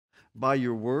 By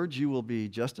your words you will be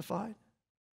justified?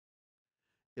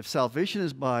 If salvation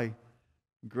is by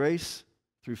grace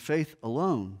through faith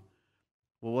alone,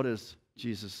 well, what is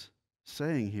Jesus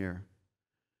saying here?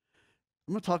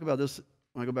 I'm going to talk about this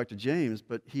when I go back to James,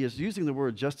 but he is using the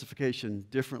word justification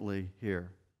differently here.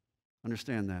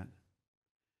 Understand that.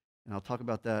 And I'll talk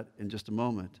about that in just a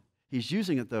moment. He's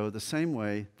using it, though, the same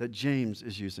way that James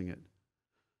is using it.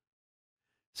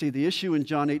 See, the issue in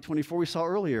John 8:24 we saw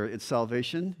earlier, it's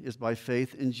salvation is by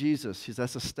faith in Jesus.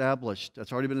 That's established.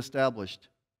 That's already been established.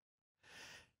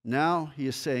 Now he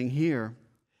is saying here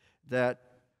that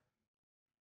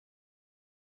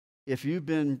if you've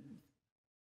been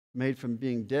made from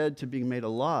being dead to being made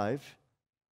alive,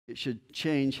 it should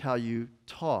change how you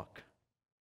talk,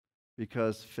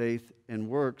 because faith and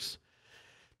works,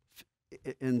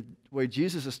 in the way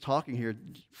Jesus is talking here,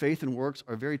 faith and works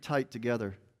are very tight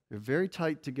together. They're very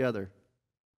tight together.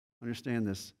 Understand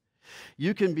this.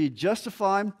 You can be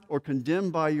justified or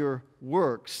condemned by your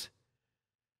works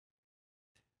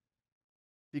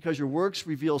because your works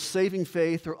reveal saving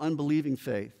faith or unbelieving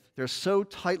faith. They're so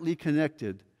tightly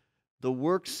connected. The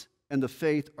works and the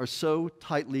faith are so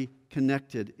tightly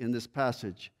connected in this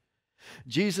passage.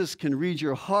 Jesus can read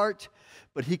your heart,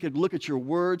 but he could look at your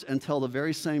words and tell the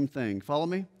very same thing. Follow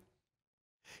me?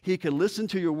 He can listen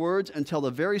to your words and tell the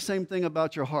very same thing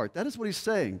about your heart. That is what he's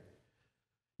saying.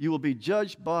 You will be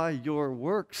judged by your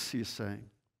works, he's saying,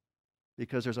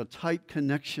 because there's a tight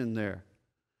connection there,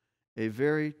 a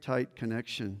very tight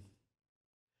connection.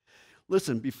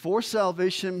 Listen, before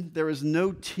salvation, there is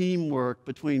no teamwork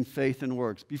between faith and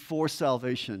works, before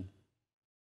salvation.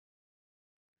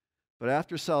 But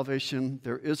after salvation,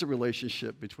 there is a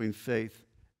relationship between faith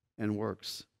and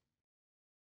works.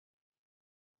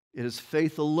 It is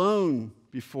faith alone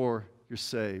before you're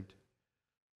saved.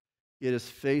 It is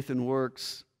faith and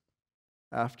works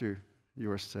after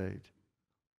you are saved.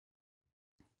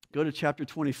 Go to chapter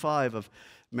 25 of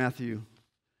Matthew.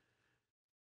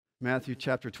 Matthew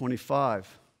chapter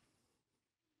 25.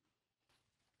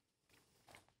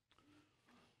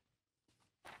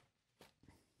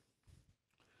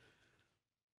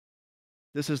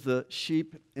 This is the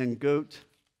sheep and goat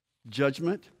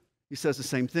judgment. He says the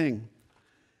same thing.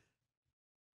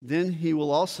 Then he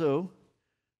will also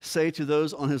say to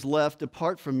those on his left,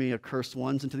 depart from me, accursed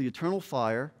ones, into the eternal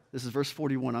fire. This is verse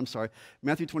 41, I'm sorry.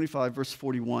 Matthew 25, verse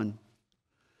 41.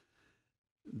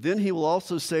 Then he will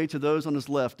also say to those on his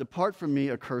left, depart from me,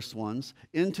 accursed ones,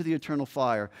 into the eternal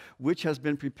fire, which has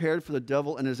been prepared for the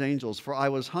devil and his angels. For I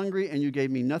was hungry, and you gave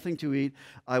me nothing to eat.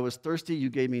 I was thirsty, you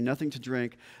gave me nothing to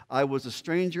drink. I was a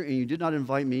stranger, and you did not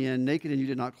invite me in. Naked, and you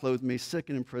did not clothe me. Sick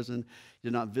and in prison, you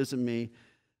did not visit me.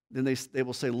 Then they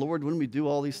will say, Lord, when we do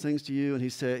all these things to you? And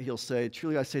he'll say,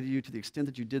 truly I say to you, to the extent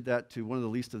that you did that to one of the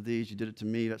least of these, you did it to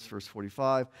me. That's verse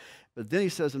 45. But then he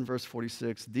says in verse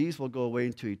 46, these will go away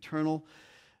into eternal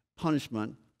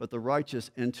punishment, but the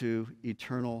righteous into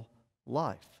eternal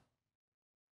life.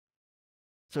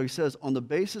 So he says, on the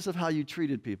basis of how you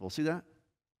treated people, see that?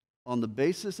 On the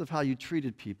basis of how you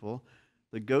treated people,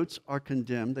 the goats are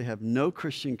condemned. They have no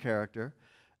Christian character,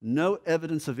 no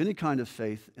evidence of any kind of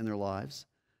faith in their lives.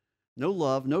 No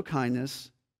love, no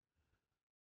kindness.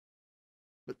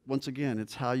 But once again,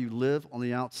 it's how you live on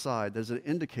the outside. There's an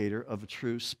indicator of a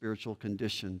true spiritual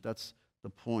condition. That's the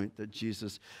point that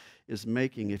Jesus is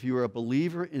making. If you are a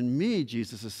believer in me,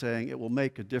 Jesus is saying, it will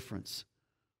make a difference.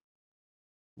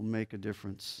 It will make a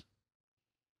difference.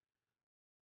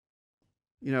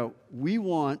 You know, we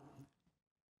want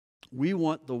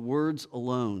the words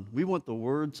alone. We want the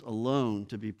words alone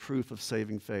to be proof of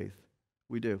saving faith.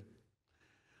 We do.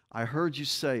 I heard you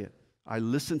say it. I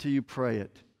listened to you pray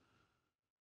it.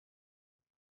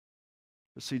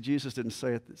 But see, Jesus didn't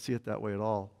see it that way at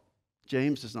all.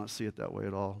 James does not see it that way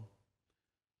at all.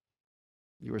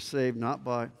 You are saved not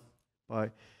by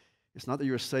it's not that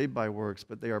you are saved by works,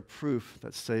 but they are proof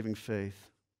that saving faith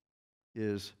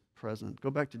is present. Go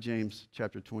back to James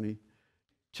chapter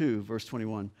 22, verse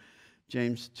 21.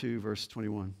 James 2, verse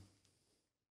 21.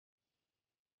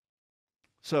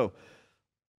 So,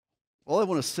 all I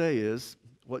want to say is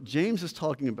what James is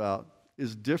talking about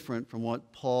is different from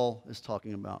what Paul is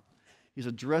talking about. He's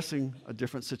addressing a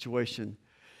different situation.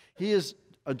 He is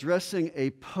addressing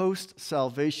a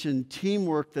post-salvation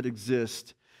teamwork that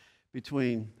exists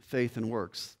between faith and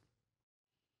works.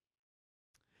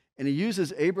 And he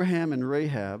uses Abraham and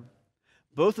Rahab.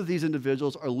 Both of these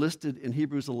individuals are listed in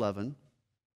Hebrews 11,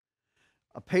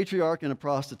 a patriarch and a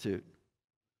prostitute.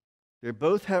 They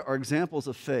both are examples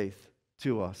of faith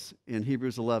to us in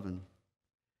Hebrews 11.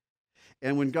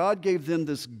 And when God gave them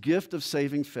this gift of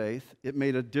saving faith, it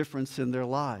made a difference in their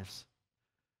lives.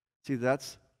 See,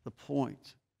 that's the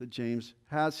point that James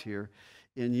has here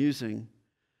in using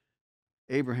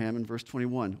Abraham in verse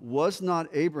 21. Was not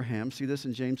Abraham, see this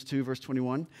in James 2, verse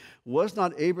 21, was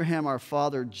not Abraham our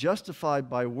father justified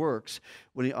by works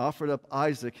when he offered up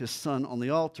Isaac, his son, on the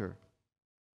altar?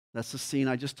 That's the scene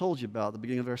I just told you about at the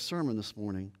beginning of our sermon this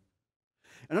morning.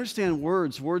 And understand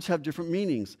words. Words have different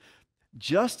meanings.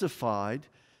 Justified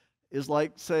is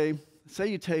like, say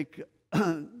you take,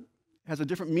 has a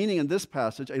different meaning in this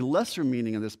passage, a lesser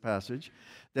meaning in this passage,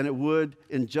 than it would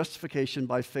in justification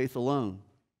by faith alone.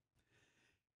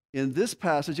 In this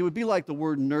passage, it would be like the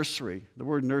word nursery. The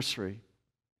word nursery.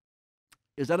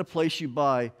 Is that a place you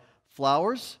buy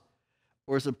flowers,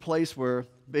 or is it a place where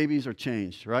babies are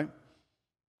changed, right?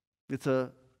 It's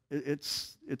a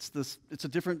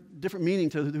different meaning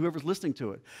to whoever's listening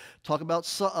to it. Talk about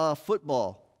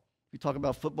football. You talk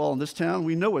about football in this town,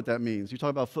 we know what that means. You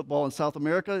talk about football in South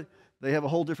America, they have a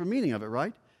whole different meaning of it,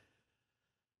 right?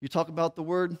 You talk about the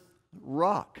word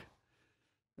rock.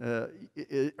 Are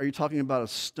you talking about a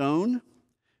stone?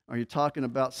 Are you talking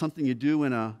about something you do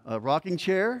in a rocking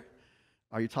chair?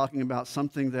 Are you talking about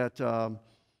something that a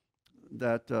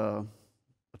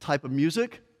type of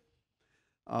music?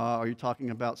 Are you talking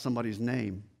about somebody's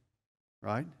name,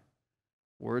 right?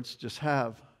 Words just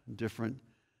have different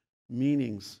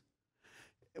meanings.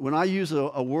 When I use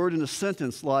a word in a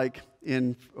sentence like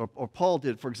or Paul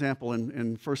did, for example,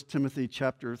 in 1 Timothy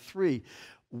chapter 3,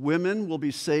 women will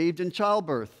be saved in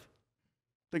childbirth.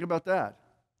 Think about that.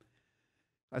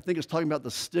 I think it's talking about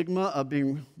the stigma of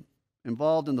being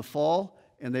involved in the fall,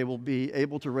 and they will be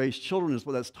able to raise children is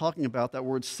what that's talking about. That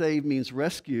word saved means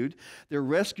rescued. They're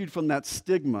rescued from that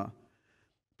stigma.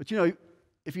 But you know,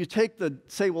 if you take you're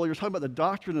talking about the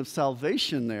doctrine of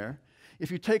salvation there. If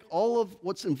you take all of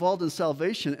what's involved in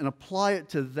salvation and apply it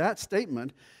to that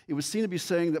statement, it would seem to be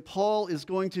saying that Paul is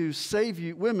going to save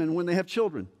you women when they have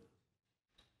children.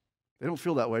 They don't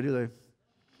feel that way, do they?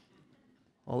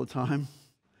 All the time.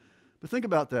 But think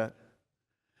about that.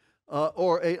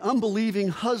 Or an unbelieving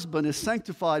husband is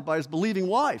sanctified by his believing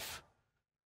wife.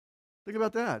 Think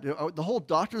about that. The whole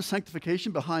doctrine of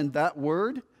sanctification behind that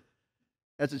word,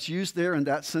 as it's used there in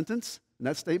that sentence, in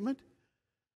that statement,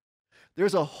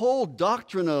 there's a whole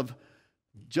doctrine of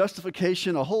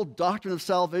justification, a whole doctrine of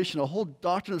salvation, a whole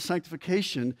doctrine of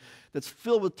sanctification that's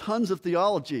filled with tons of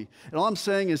theology. And all I'm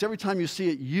saying is every time you see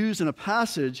it used in a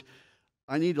passage,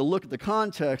 I need to look at the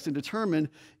context and determine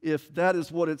if that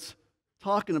is what it's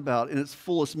talking about in its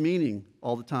fullest meaning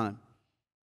all the time.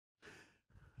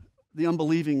 The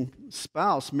unbelieving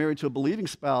spouse married to a believing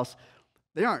spouse,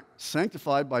 they aren't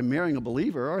sanctified by marrying a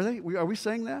believer, are they? Are we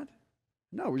saying that?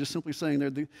 No, we're just simply saying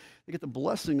they get the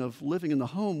blessing of living in the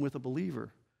home with a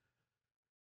believer.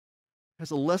 It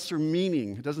has a lesser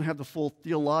meaning. It doesn't have the full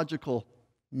theological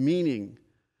meaning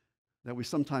that we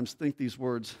sometimes think these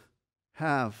words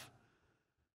have.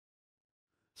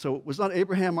 So was not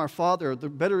Abraham our father? The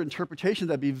better interpretation,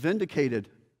 that'd be vindicated.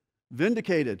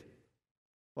 Vindicated.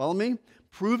 Follow me?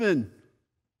 Proven.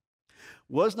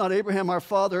 Was not Abraham our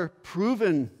father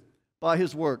proven by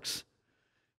his works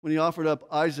when he offered up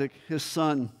Isaac, his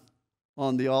son,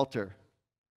 on the altar?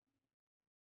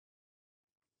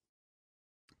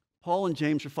 Paul and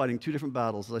James are fighting two different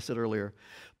battles, as I said earlier.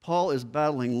 Paul is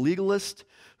battling legalists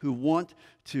who want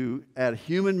to add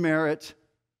human merit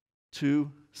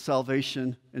to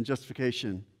salvation and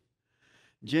justification.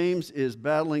 James is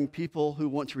battling people who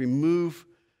want to remove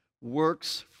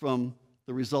works from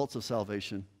the results of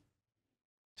salvation.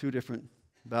 Two different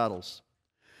battles.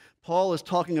 Paul is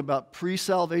talking about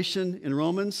pre-salvation in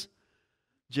Romans.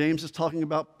 James is talking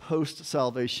about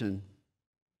post-salvation.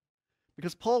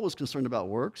 Because Paul was concerned about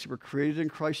works. You were created in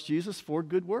Christ Jesus for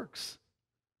good works.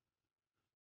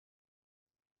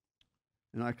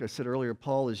 And like I said earlier,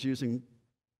 Paul is using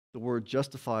the word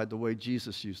justified the way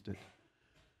Jesus used it.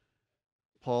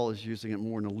 Paul is using it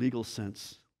more in a legal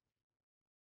sense.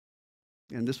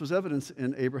 And this was evidence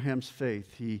in Abraham's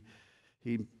faith. He,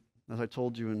 as I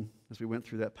told you, and as we went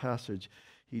through that passage,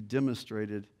 he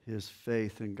demonstrated his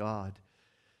faith in God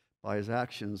by his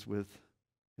actions with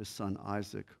his son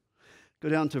Isaac. Go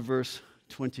down to verse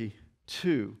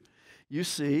 22. You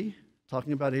see,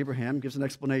 talking about Abraham, gives an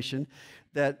explanation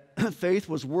that faith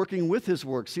was working with his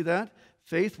works. See that?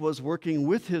 Faith was working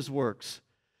with his works.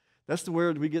 That's the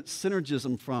word we get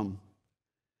synergism from.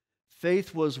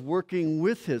 Faith was working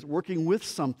with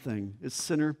something. It's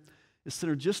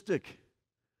synergistic.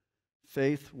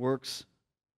 Faith works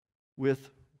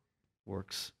with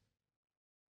works.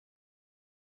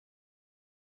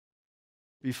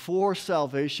 Before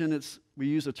salvation, we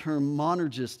use a term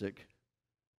monergistic,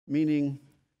 meaning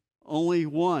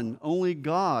only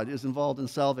God is involved in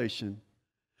salvation.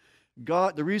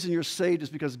 God, the reason you're saved is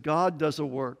because God does a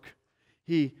work.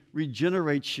 He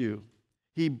regenerates you.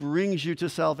 He brings you to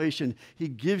salvation. He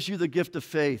gives you the gift of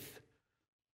faith.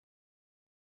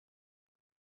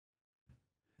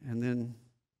 And then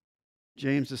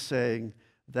James is saying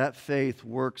that faith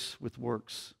works with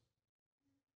works.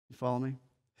 You follow me?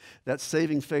 That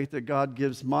saving faith that God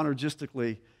gives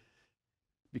monergistically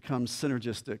becomes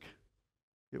synergistic.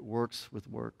 It works with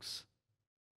works.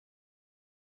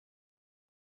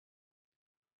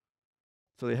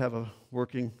 So they have a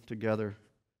working together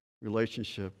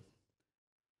relationship.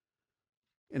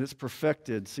 And it's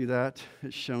perfected. See that?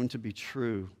 It's shown to be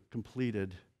true,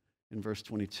 completed in verse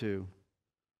 22.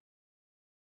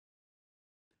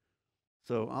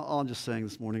 So all I'm just saying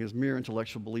this morning is mere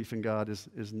intellectual belief in God is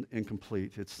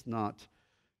incomplete. It's not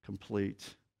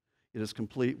complete. It is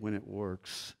complete when it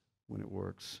works. When it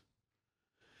works.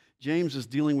 James is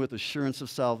dealing with assurance of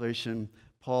salvation.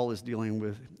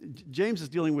 James is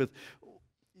dealing with,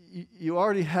 you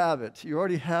already have it. You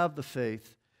already have the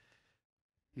faith.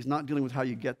 He's not dealing with how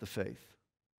you get the faith.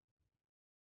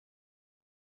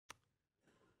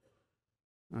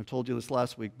 I told you this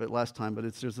last time, but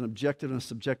there's an objective and a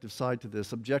subjective side to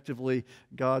this. Objectively,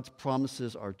 God's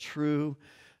promises are true.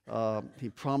 He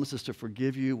promises to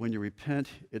forgive you when you repent.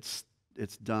 It's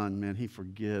done, man. He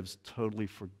totally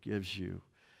forgives you.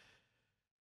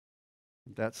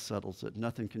 That settles it.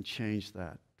 Nothing can change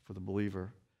that for the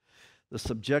believer. The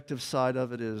subjective side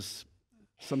of it is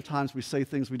sometimes we say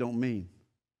things we don't mean.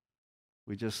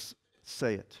 We just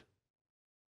say it.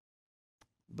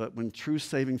 But when true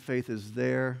saving faith is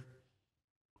there,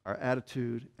 our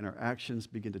attitude and our actions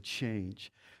begin to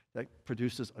change. That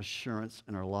produces assurance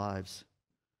in our lives.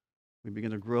 We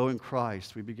begin to grow in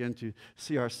Christ. We begin to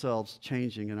see ourselves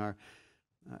changing in our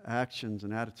actions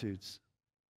and attitudes.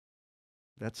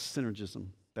 That's synergism.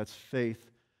 That's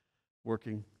faith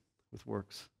working with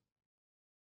works.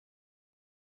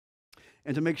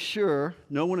 And to make sure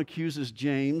no one accuses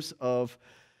James of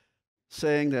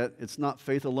saying that it's not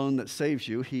faith alone that saves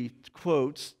you, he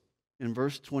quotes in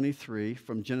verse 23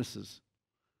 from Genesis.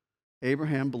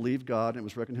 Abraham believed God and it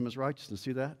was reckoned to him as righteousness.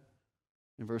 See that?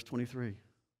 In verse 23.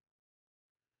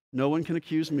 No one can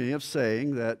accuse me of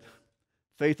saying that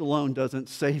faith alone doesn't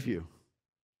save you.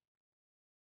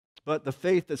 But the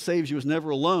faith that saves you is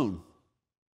never alone.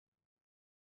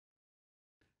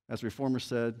 As Reformer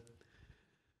said,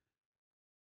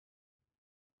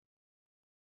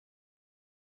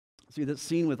 see, that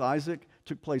scene with Isaac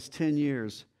took place 10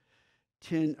 years.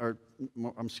 10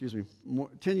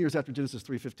 years after Genesis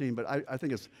 3:15, but I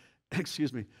think it's, 10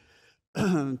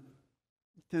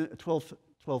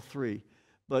 12:3,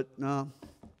 but no,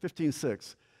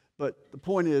 15:6. But the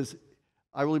point is,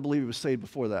 I really believe he was saved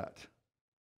before that.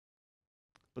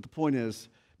 But the point is,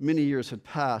 many years had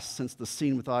passed since the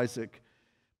scene with Isaac,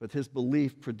 but his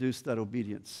belief produced that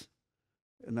obedience.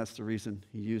 And that's the reason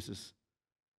he uses.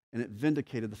 And it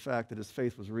vindicated the fact that his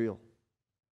faith was real.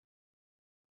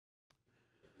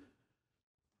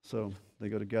 So they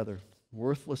go together.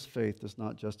 Worthless faith does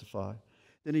not justify.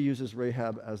 Then he uses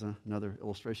Rahab as another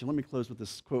illustration. Let me close with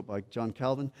this quote by John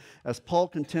Calvin. As Paul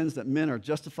contends that men are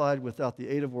justified without the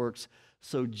aid of works,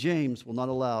 so James will not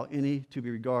allow any to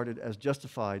be regarded as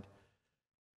justified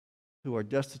who are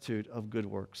destitute of good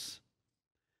works.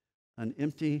 An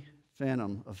empty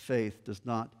phantom of faith does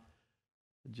not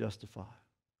justify.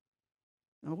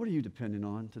 Now, what are you depending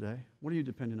on today? What are you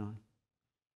depending on?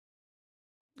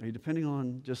 Are you depending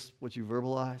on just what you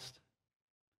verbalized?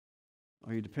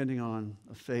 Are you depending on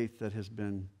a faith that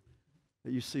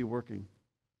you see working,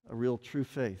 a real true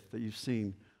faith that you've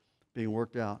seen being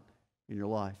worked out in your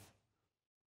life?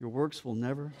 Your works will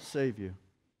never save you,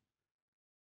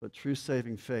 but true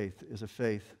saving faith is a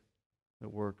faith that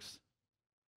works.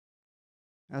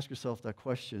 Ask yourself that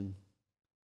question.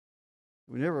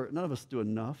 None of us do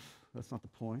enough. That's not the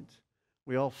point.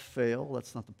 We all fail.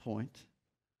 That's not the point.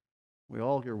 We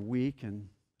all are weak, and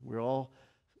we're all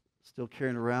still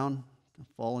carrying around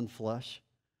fallen flesh.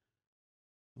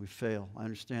 We fail. I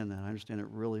understand that. I understand it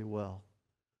really well.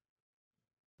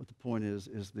 But the point is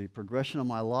the progression of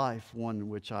my life one in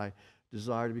which I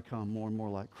desire to become more and more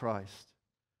like Christ?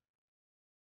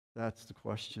 That's the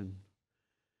question.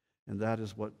 And that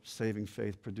is what saving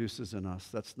faith produces in us.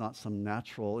 That's not some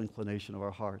natural inclination of our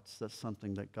hearts. That's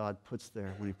something that God puts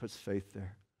there when he puts faith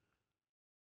there.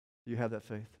 Do you have that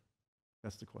faith?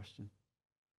 That's the question.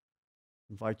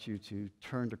 I invite you to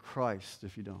turn to Christ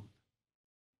if you don't.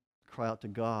 Cry out to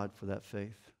God for that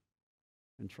faith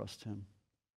and trust him.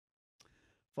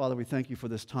 Father, we thank you for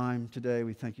this time today.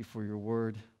 We thank you for your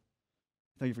word.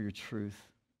 Thank you for your truth.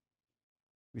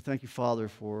 We thank you, Father,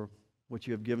 for what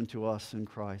you have given to us in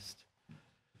Christ.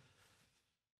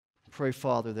 Pray,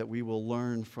 Father, that we will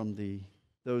learn from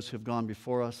those who have gone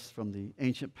before us, from the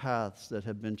ancient paths that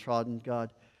have been trodden,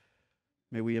 God.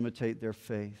 May we imitate their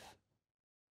faith,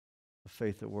 a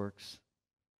faith that works.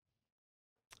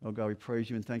 Oh, God, we praise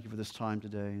you and thank you for this time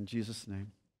today. In Jesus'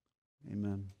 name,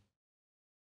 amen.